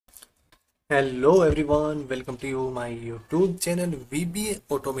Hello everyone, welcome to my YouTube channel VBA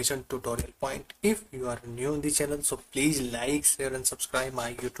Automation Tutorial Point. If you are new on the channel, so please like, share and subscribe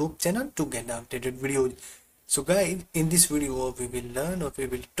my YouTube channel to get updated videos. So guys, in this video we will learn or we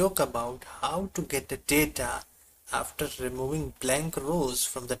will talk about how to get the data after removing blank rows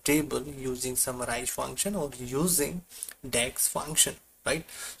from the table using summarize function or using DAX function, right?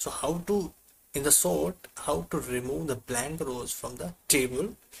 So how to, in the short, how to remove the blank rows from the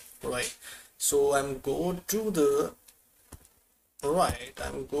table, right? So I'm go to the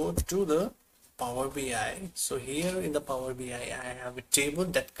Power BI. So here in the Power BI I have a table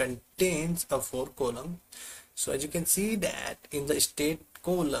that contains a 4 column. So as you can see that in the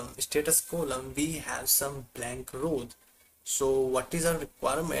status column we have some blank rows. So what is our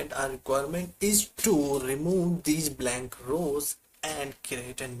requirement? Our requirement is to remove these blank rows and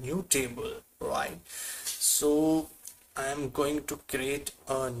create a new table, right? So I'm going to create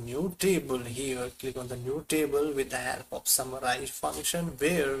a new table here. Click on the new table with the help of summarize function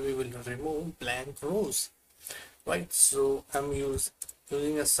where we will remove blank rows, right? So I'm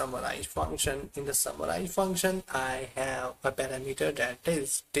using a summarize function. In the summarize function I have a parameter that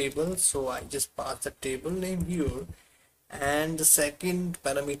is table, so I just pass the table name here, and the second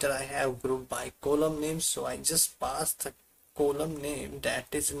parameter I have group by column name, so I just pass the column name that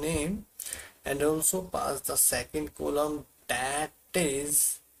is name, and also pass the second column that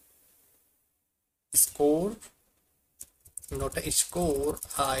is score, not a score.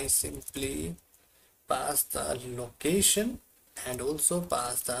 I simply pass the location and also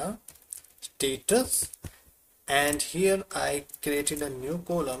pass the status, and here I created a new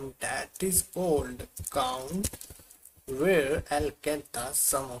column that is called count, where I'll get the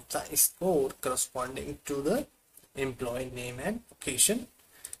sum of the score corresponding to the employee name and location.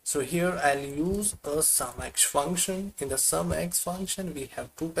 So here I'll use a sumX function. In the sumX function we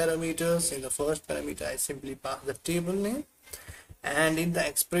have two parameters. In the first parameter I simply pass the table name, and in the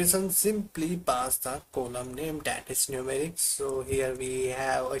expression simply pass the column name that is numeric. So here we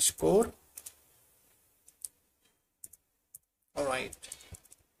have a score. Alright,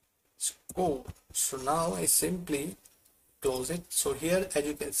 score. So now I simply close it. So here as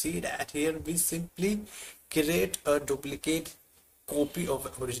you can see that here we simply create a duplicate copy of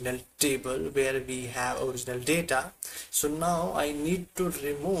original table where we have original data. So now I need to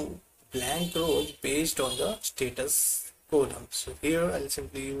remove blank rows based on the status column. So here I'll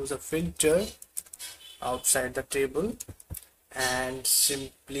simply use a filter outside the table, and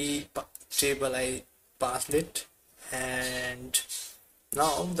simply table I pass it, and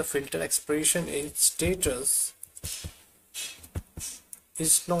now the filter expression is status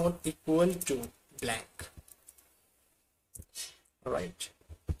is not equal to blank. Alright,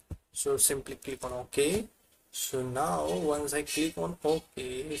 so simply click on OK. So now once I click on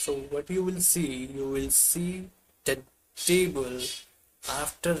OK, so what you will see the table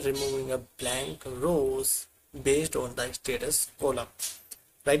after removing a blank rows based on the status column,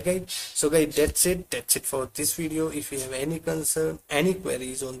 right guys? So guys, that's it for this video. If you have any concern, any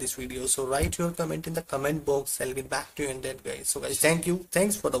queries on this video, so write your comment in the comment box. I'll get back to you on that guys. So guys,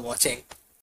 thanks for the watching.